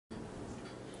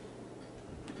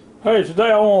Hey, today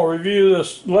I want to review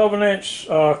this 11-inch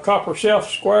copper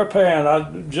shelf square pan.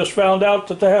 I just found out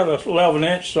that they had a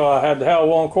 11-inch, so I had to have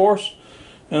one, of course.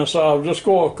 And so I'm just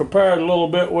going to compare it a little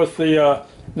bit with the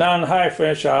 9.5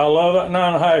 inch. I love that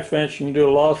 9.5 inch. You can do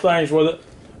a lot of things with it.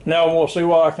 Now we'll see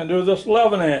what I can do with this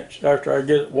 11-inch after I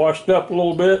get it washed up a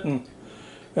little bit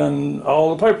and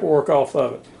all the paperwork off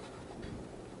of it.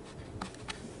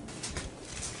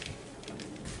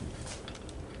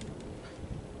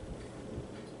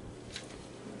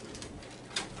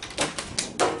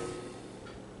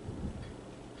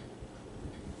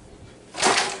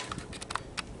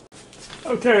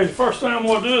 Okay, the first thing I'm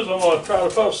going to do is I'm going to try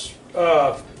to put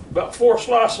about 4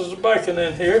 slices of bacon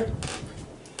in here.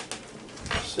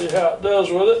 See how it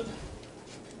does with it.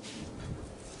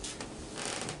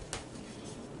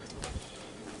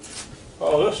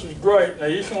 Oh, this is great. Now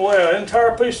you can lay an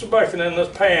entire piece of bacon in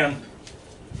this pan.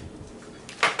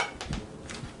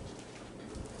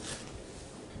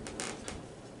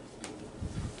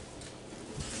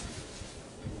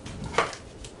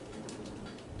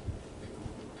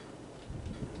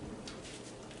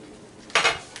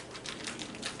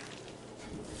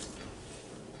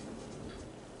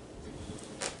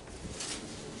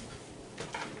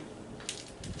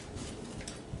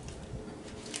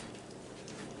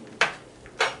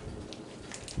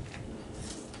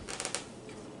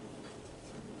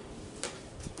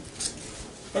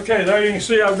 Okay, there you can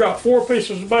see I've got 4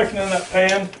 pieces of bacon in that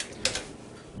pan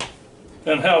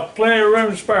and have plenty of room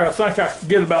to spare. I think I could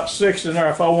get about 6 in there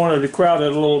if I wanted to crowd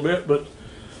it a little bit, but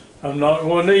I'm not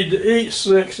going to need to eat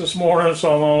 6 this morning,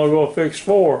 so I'm only going to fix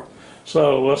 4.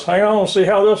 So let's hang on and see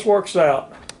how this works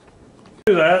out.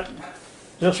 Do that,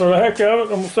 just for the heck of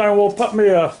it, I'm saying we'll put me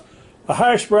a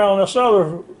hash brown in this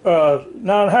other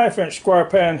 9.5 inch square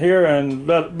pan here and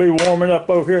let it be warming up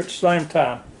over here at the same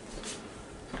time.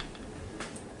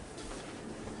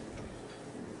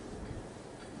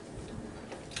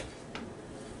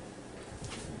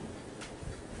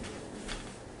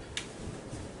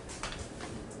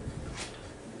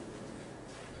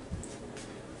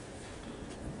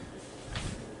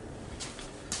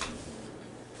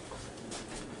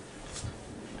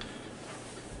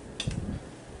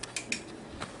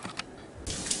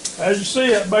 As you see,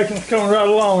 that bacon's coming right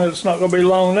along. It's not going to be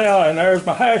long now. And there's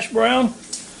my hash brown.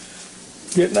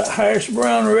 Getting that hash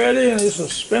brown ready, and it's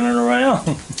just spinning around.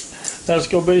 That's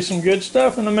going to be some good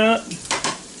stuff in a minute.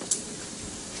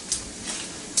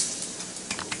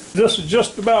 This is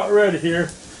just about ready here.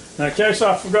 Now, in case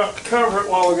I forgot to cover it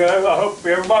a while ago, I hope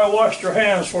everybody washed their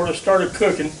hands before they started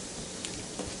cooking.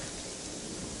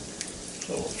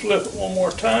 So we'll flip it one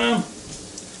more time.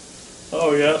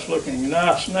 Oh yeah, it's looking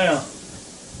nice now.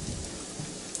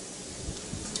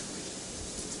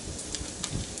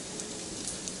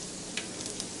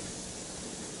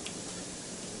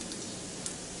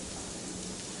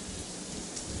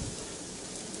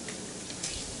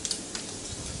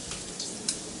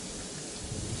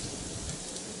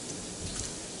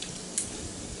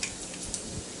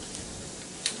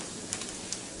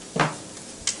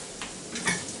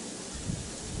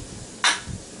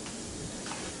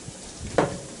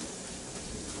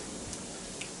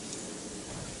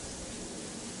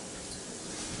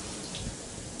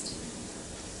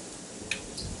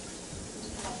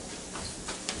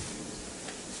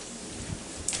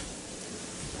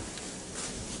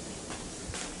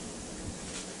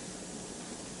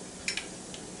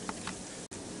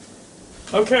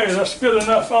 Okay, that's good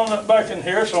enough on that bacon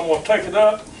here, so I'm going to take it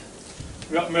up.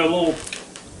 Got me a little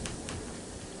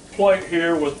plate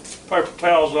here with paper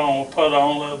towels on, we'll put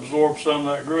on to absorb some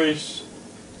of that grease.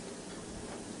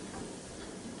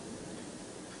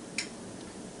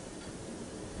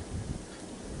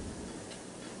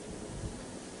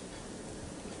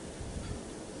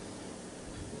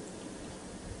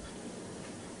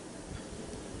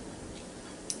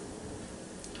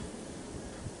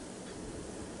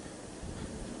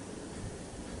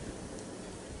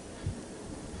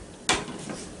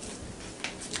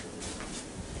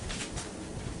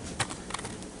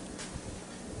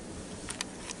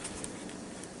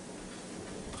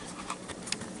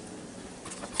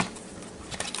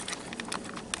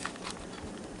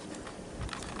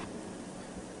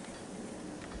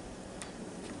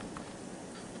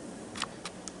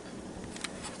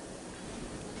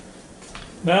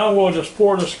 Now we'll just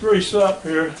pour this grease up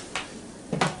here,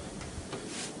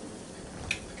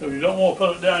 because you don't want to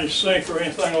put it down your sink or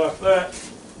anything like that.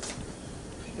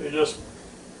 So you just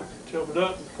tilt it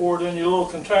up and pour it in your little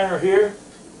container here.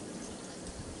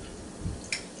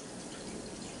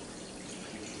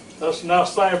 That's the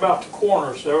nice thing about the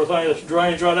corners. Everything just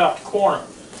drains right out the corner.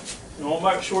 You want to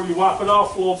make sure you wipe it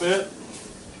off a little bit.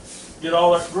 get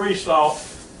all that grease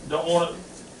off. Don't want it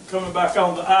coming back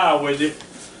on the eye with you.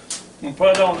 And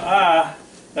put it on the eye.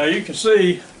 Now you can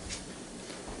see,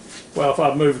 well, if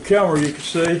I move the camera you can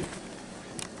see.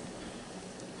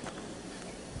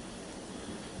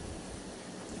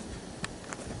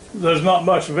 There's not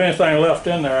much of anything left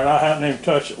in there, and I haven't even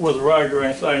touched it with a rag or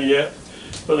anything yet.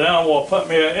 But then I'm going to put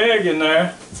me an egg in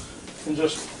there and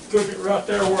just cook it right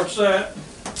there where it's at.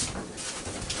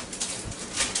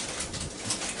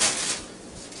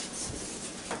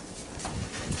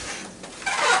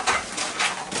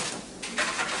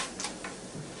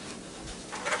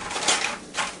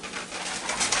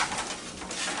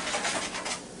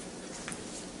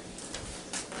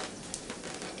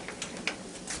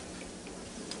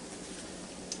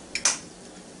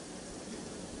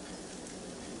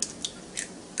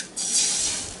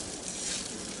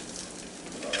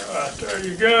 Alright, there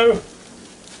you go.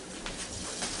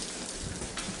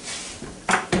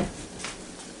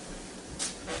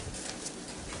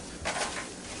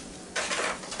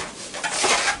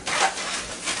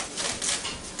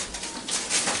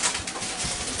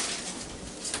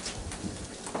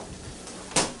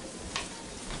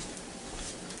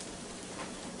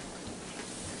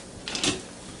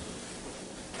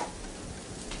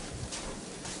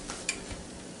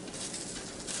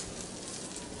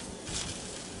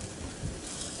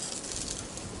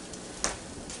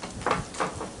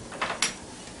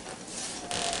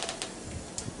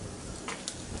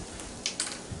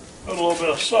 Put a little bit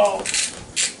of salt,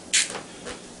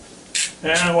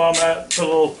 and while I'm at it, put a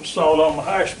little salt on my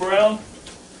hash brown.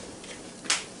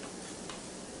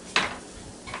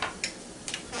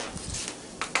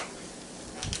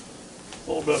 A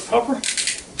little bit of pepper.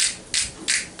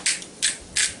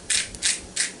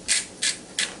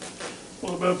 A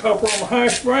little bit of pepper on my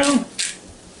hash brown.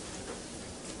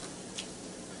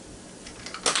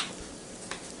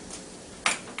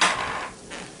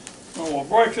 I'm going to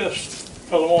break this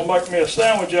because I want to make me a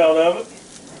sandwich out of it.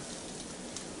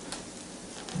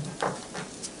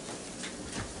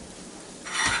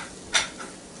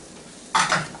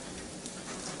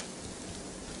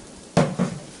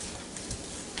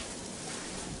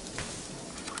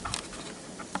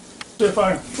 See if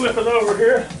I can flip it over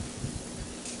here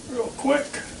real quick.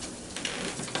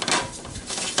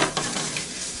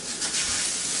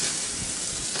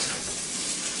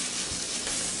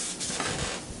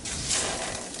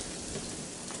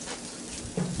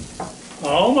 I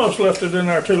almost left it in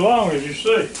there too long, as you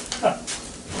see.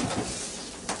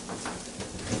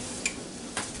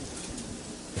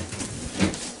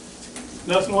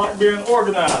 Nothing like being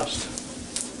organized.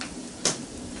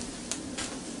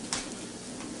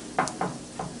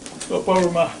 Flip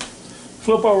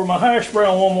over my hash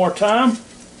brown one more time,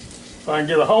 if I can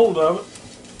get a hold of it.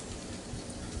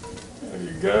 There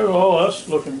you go. Oh, that's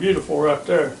looking beautiful right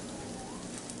there.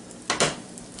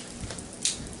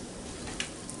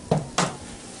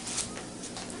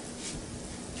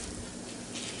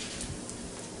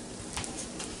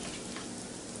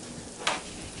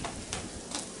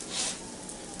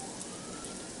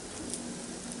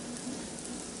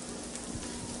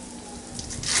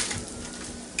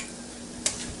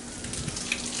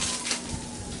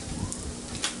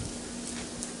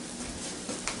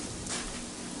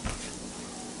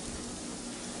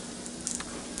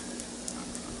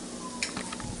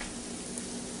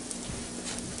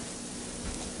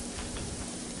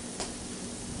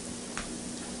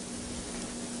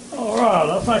 Alright,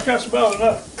 I think that's about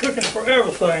enough cooking for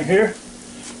everything here.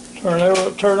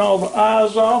 Turn all the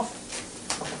eyes off.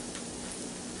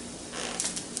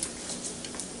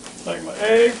 Take my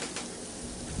egg.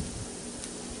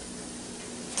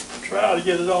 Try to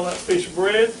get it on that piece of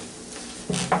bread.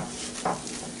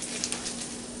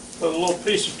 Put a little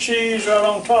piece of cheese right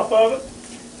on top of it.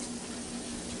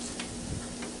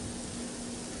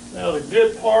 Now the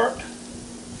good part.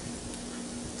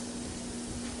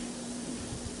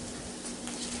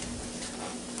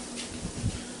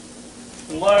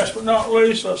 And last but not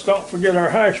least, let's don't forget our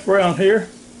hash brown here.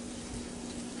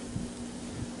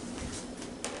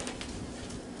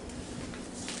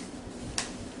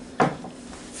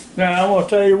 Now I'm going to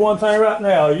tell you one thing right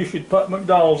now, you could put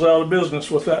McDonald's out of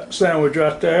business with that sandwich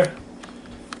right there.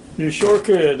 You sure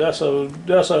could. That's a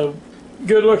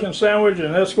good looking sandwich,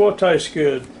 and that's going to taste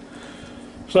good.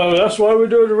 So that's why we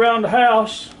do it around the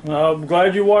house. I'm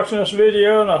glad you're watching this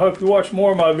video, and I hope you watch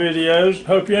more of my videos.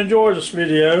 Hope you enjoy this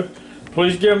video.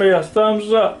 Please give me a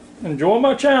thumbs up. Enjoy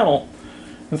my channel.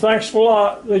 And thanks a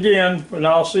lot again, and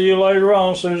I'll see you later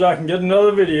on as soon as I can get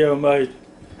another video made.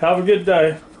 Have a good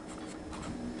day.